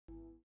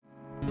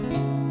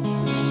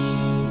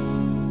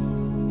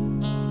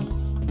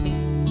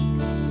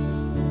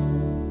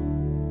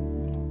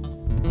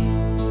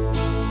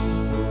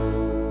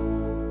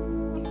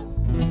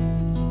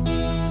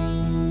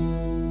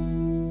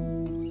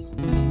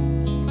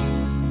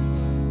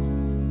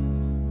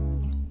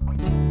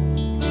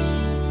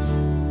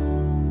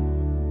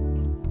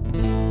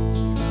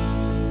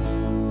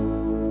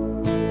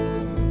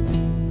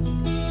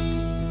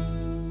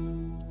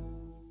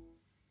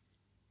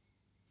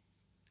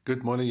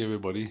Good morning,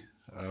 everybody.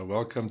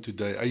 Welcome to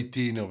day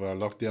 18 of our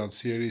lockdown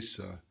series.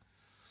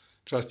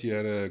 Trust you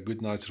had a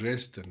good night's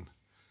rest and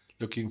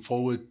looking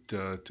forward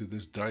to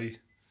this day.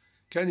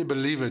 Can you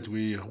believe it?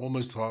 We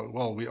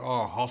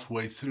are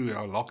halfway through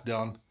our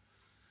lockdown,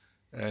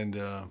 and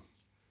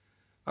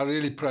I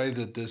really pray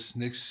that this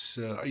next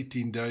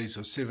 18 days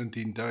or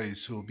 17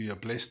 days will be a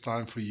blessed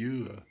time for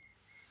you.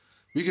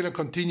 We're going to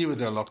continue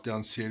with our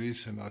lockdown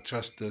series, and I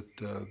trust that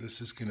this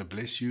is going to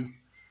bless you.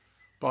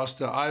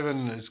 Pastor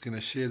Ivan is going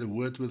to share the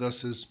word with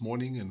us this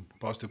morning, and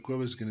Pastor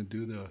Kova is going to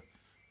do the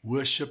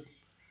worship.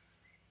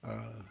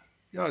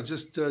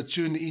 Just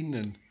tune in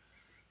and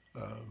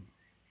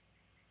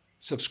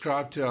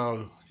subscribe to our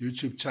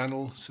YouTube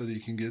channel so that you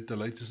can get the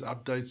latest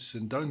updates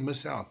and don't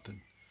miss out.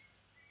 And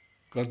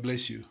God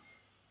bless you.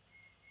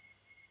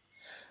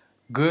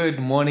 Good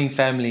morning,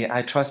 family.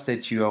 I trust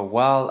that you are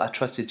well. I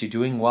trust that you're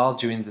doing well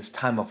during this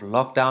time of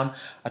lockdown.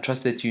 I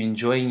trust that you're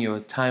enjoying your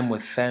time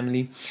with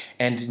family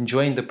and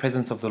enjoying the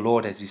presence of the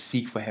Lord as you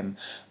seek for Him.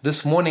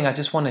 This morning, I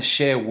just want to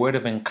share a word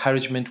of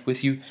encouragement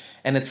with you,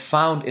 and it's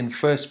found in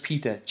 1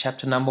 Peter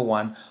chapter number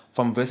 1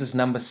 from verses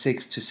number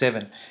 6 to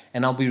 7.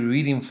 And I'll be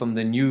reading from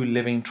the New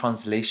Living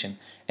Translation,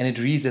 and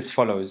it reads as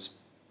follows.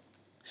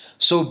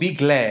 So be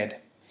glad.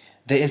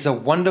 There is a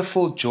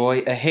wonderful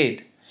joy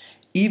ahead,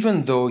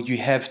 even though you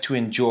have to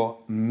endure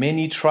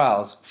many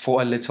trials for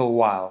a little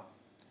while.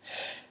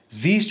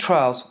 These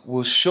trials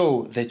will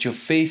show that your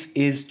faith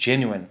is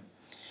genuine.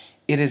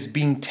 It is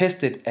being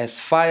tested as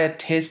fire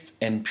tests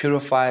and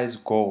purifies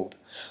gold,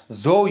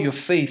 though your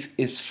faith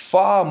is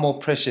far more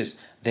precious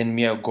than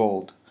mere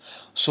gold.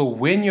 So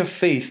when your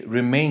faith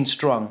remains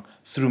strong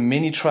through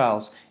many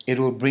trials, it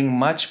will bring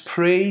much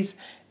praise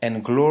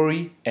and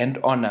glory and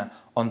honor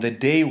on the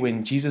day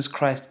when Jesus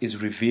Christ is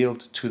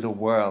revealed to the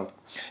world.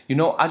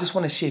 I just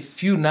want to share a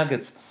few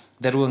nuggets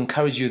that will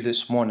encourage you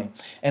this morning.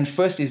 And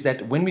first is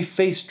that when we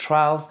face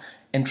trials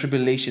and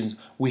tribulations,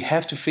 we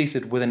have to face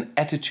it with an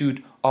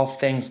attitude of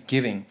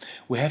thanksgiving.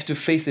 We have to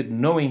face it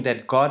knowing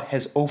that God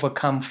has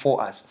overcome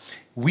for us.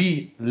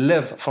 We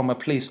live from a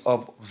place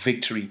of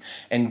victory,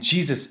 and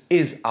Jesus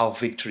is our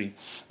victory.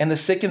 And the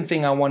second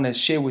thing I want to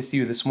share with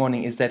you this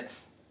morning is that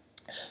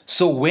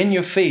so when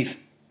your faith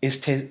is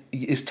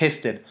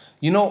tested,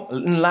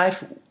 in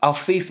life, our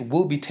faith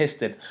will be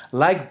tested.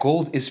 Like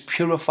gold is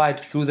purified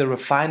through the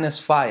refiner's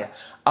fire,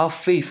 our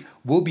faith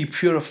will be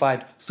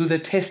purified through the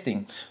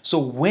testing. So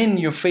when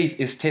your faith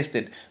is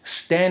tested,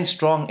 stand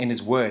strong in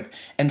His word.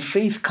 And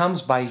faith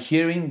comes by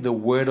hearing the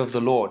word of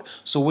the Lord.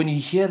 So when you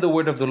hear the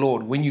word of the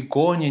Lord, when you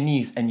go on your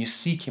knees and you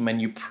seek Him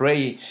and you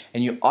pray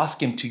and you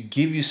ask Him to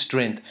give you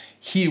strength,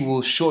 He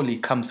will surely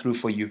come through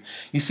for you.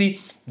 You see,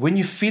 when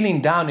you're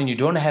feeling down and you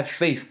don't have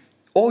faith,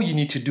 all you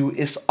need to do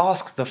is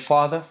ask the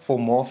Father for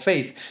more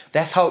faith.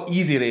 That's how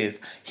easy it is.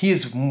 He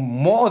is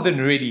more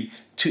than ready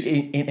to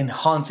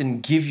enhance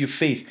and give you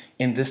faith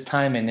in this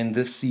time and in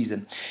this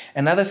season.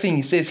 Another thing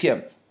He says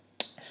here,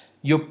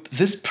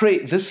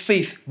 this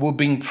faith will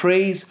bring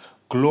praise,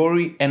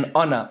 glory, and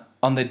honor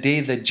on the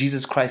day that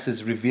Jesus Christ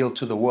is revealed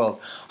to the world.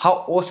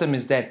 How awesome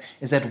is that?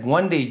 Is that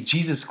one day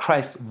Jesus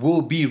Christ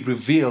will be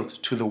revealed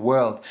to the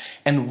world.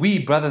 And we,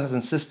 brothers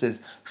and sisters,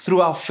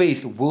 through our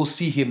faith, will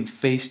see Him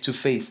face to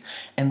face.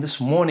 And this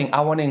morning,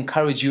 I want to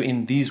encourage you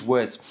in these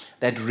words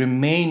that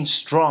remain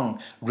strong,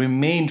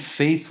 remain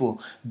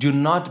faithful. Do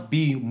not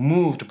be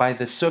moved by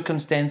the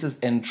circumstances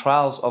and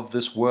trials of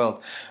this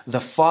world. The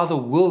Father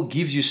will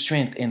give you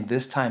strength in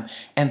this time.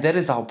 And that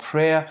is our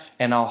prayer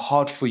and our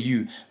heart for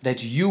you,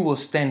 that you will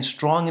stand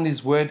strong in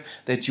His word,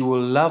 that you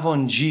will love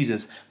on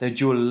Jesus,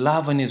 that you will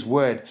love on His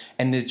word,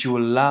 and that you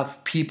will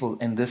love people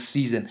in this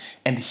season.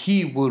 And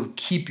He will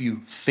keep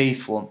you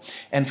faithful.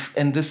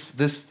 And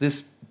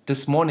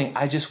this morning,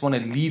 I just want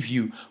to leave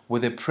you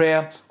with a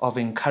prayer of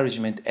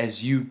encouragement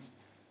as you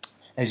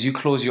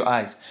close your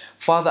eyes.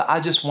 Father, I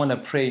just want to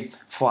pray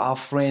for our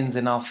friends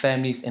and our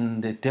families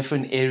in the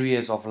different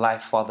areas of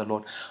life, Father,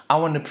 Lord. I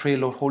want to pray,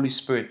 Lord, Holy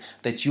Spirit,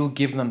 that you'll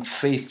give them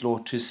faith,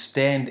 Lord, to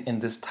stand in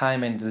this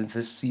time and in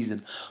this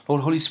season.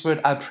 Lord, Holy Spirit,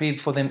 I pray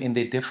for them in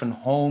their different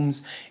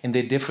homes, in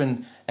their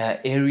different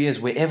areas,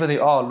 wherever they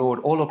are, Lord,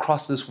 all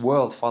across this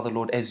world, Father,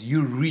 Lord, as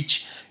you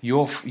reach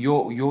your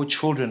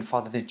children,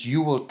 Father, that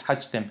you will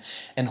touch them.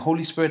 And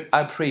Holy Spirit,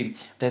 I pray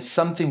that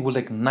something will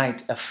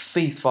ignite a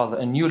faith, Father,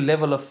 a new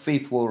level of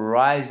faith will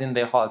rise in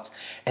their hearts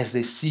as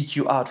they seek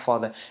you out,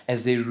 Father,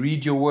 as they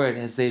read your word,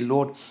 as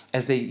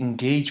they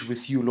engage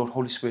with you, Lord,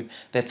 Holy Spirit,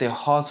 that their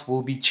hearts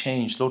will be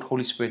changed, Lord,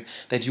 Holy Spirit,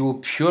 that you will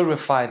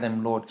purify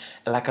them, Lord,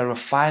 like a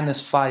refiner's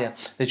fire,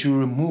 that you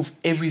remove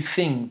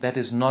everything that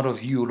is not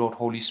of you, Lord,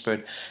 Holy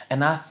Spirit.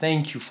 And I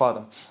thank you,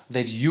 Father,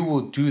 that you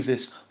will do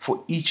this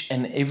for each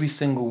and every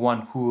single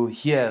one who will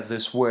hear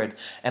this word.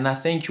 And I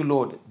thank you,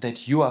 Lord,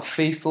 that you are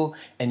faithful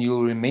and you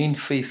will remain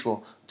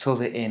faithful till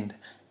the end.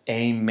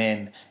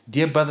 Amen.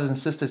 Dear brothers and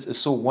sisters, it's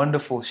so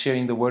wonderful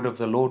sharing the word of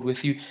the Lord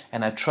with you,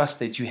 and I trust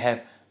that you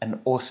have an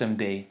awesome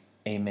day.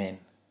 Amen.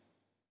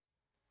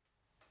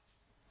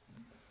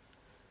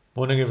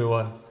 Morning,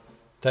 everyone.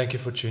 Thank you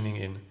for tuning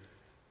in.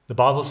 The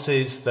Bible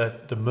says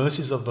that the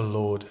mercies of the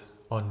Lord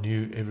are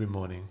new every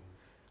morning.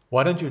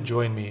 Why don't you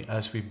join me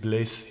as we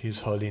bless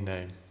His holy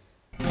name?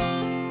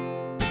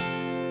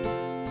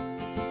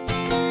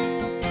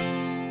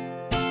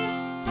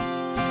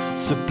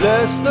 So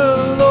bless the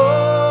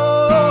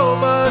Lord, oh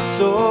my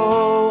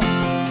soul,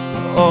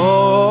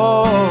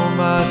 oh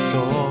my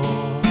soul.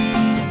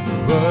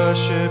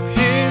 Worship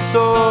His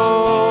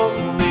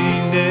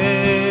holy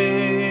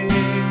name.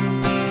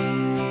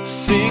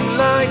 Sing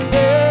like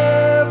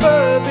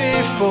never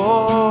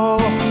before.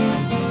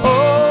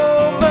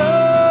 Oh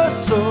my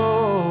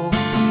soul,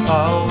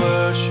 I'll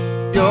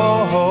worship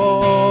Your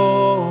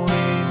holy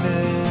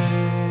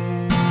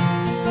name.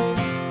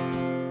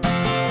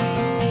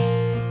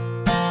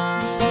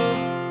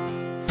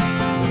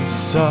 The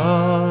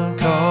sun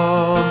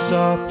comes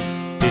up,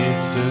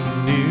 it's a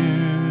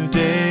new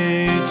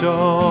day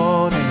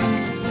dawning.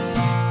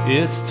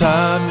 It's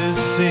time to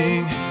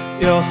sing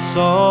Your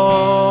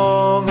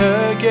song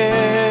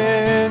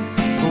again.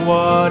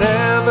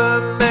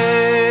 Whatever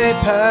may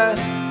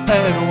pass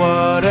and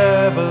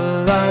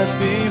whatever lies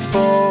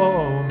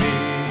before me,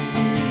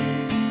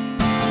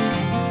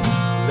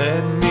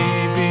 let me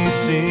be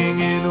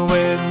singing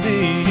when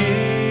the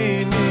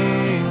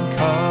evening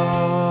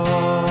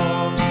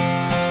comes.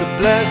 So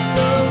bless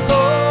the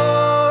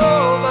Lord,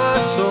 oh my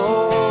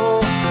soul,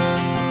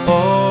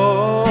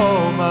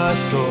 oh my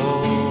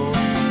soul.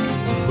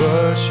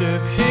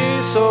 Worship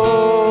His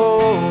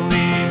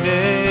holy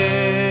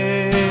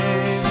name.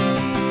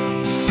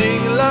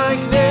 Sing like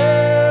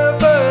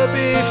never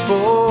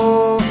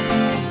before.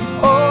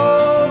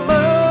 Oh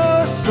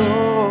my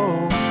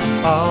soul,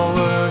 I'll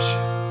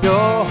worship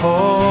Your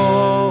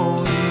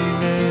holy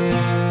name.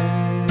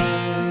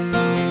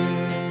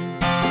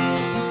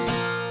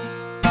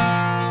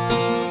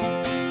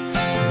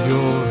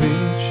 You're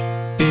rich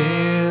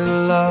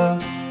in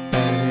love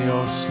and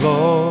You're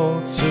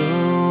slow to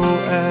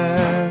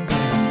anger.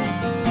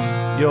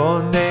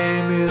 Your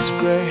name is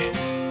great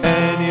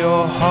and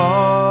Your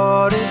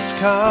heart is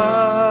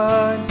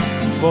kind.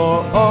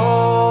 For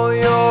all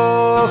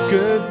Your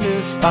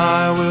goodness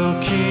I will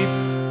keep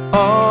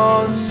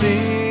on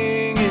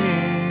singing.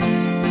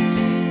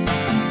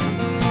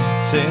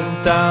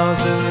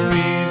 10,000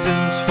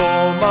 reasons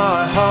for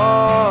my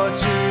heart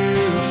to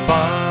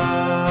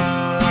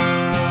find.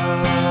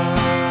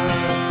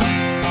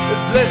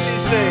 Let's bless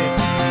His name.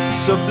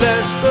 So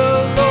bless the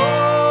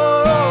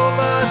Lord, oh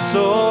my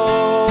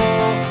soul,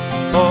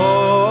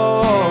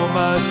 oh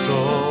my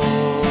soul.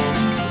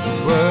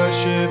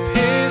 Worship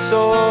His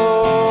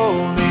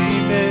holy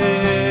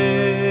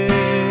name.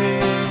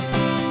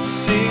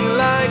 Sing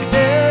like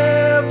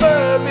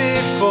never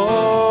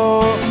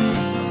before.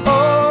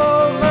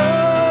 Oh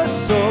my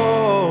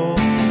soul,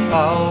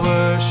 I'll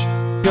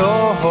worship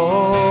Your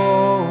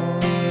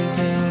holy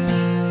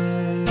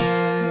name.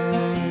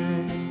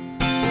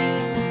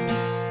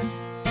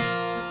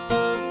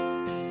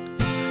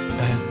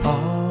 And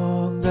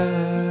on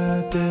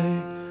that day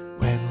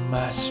when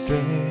my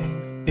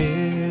strength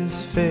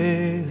is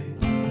failing,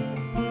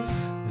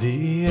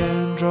 the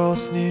end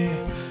draws near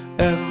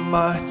and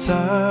my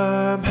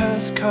time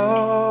has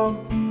come,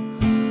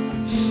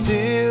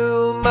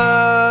 still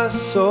my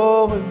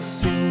soul will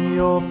sing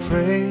Your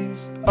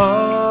praise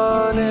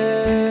unending.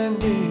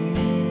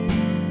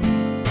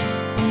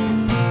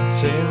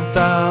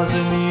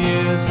 10,000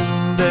 years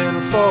and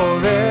then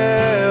forevermore.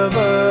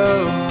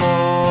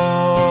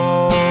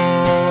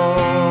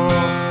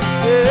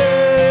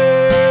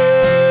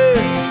 Yeah.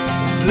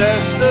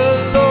 Bless the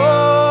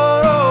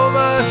Lord, oh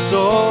my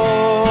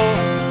soul,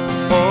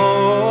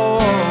 oh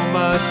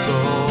my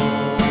soul.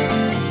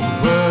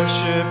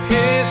 Worship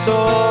His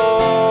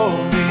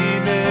holy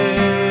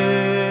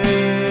name.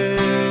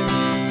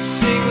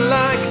 Sing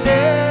like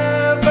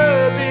never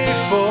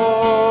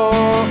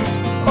before.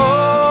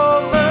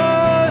 Oh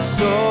my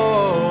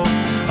soul,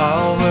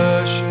 I'll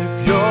worship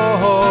Your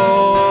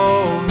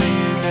holy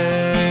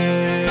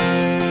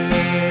name.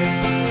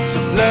 So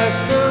bless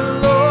the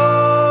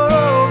Lord,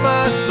 oh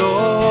my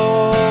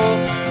soul,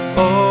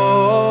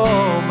 oh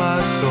my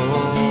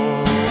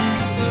soul.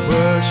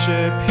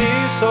 Worship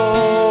His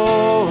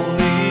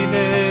holy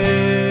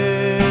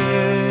name.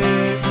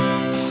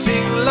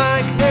 Sing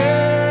like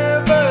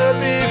never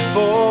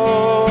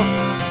before.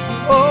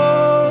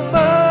 Oh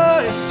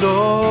my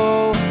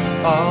soul,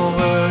 I'll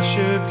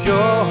worship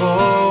Your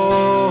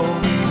holy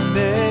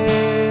name.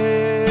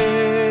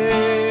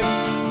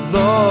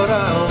 Lord,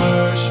 I'll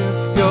worship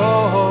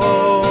Your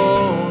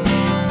holy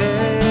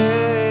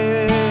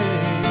name.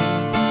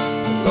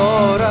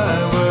 Lord, I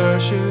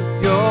worship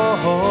Your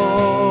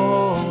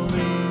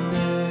holy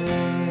name.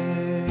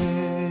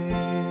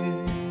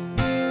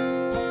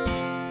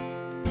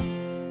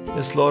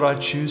 Yes, Lord, I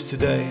choose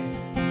today,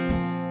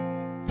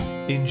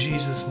 in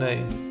Jesus'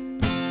 name,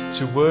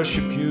 to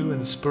worship You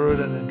in spirit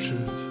and in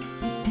truth.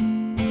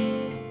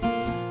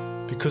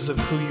 Because of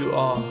who You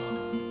are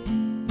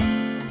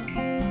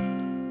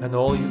and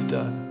all You've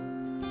done,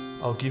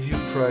 I'll give You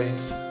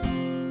praise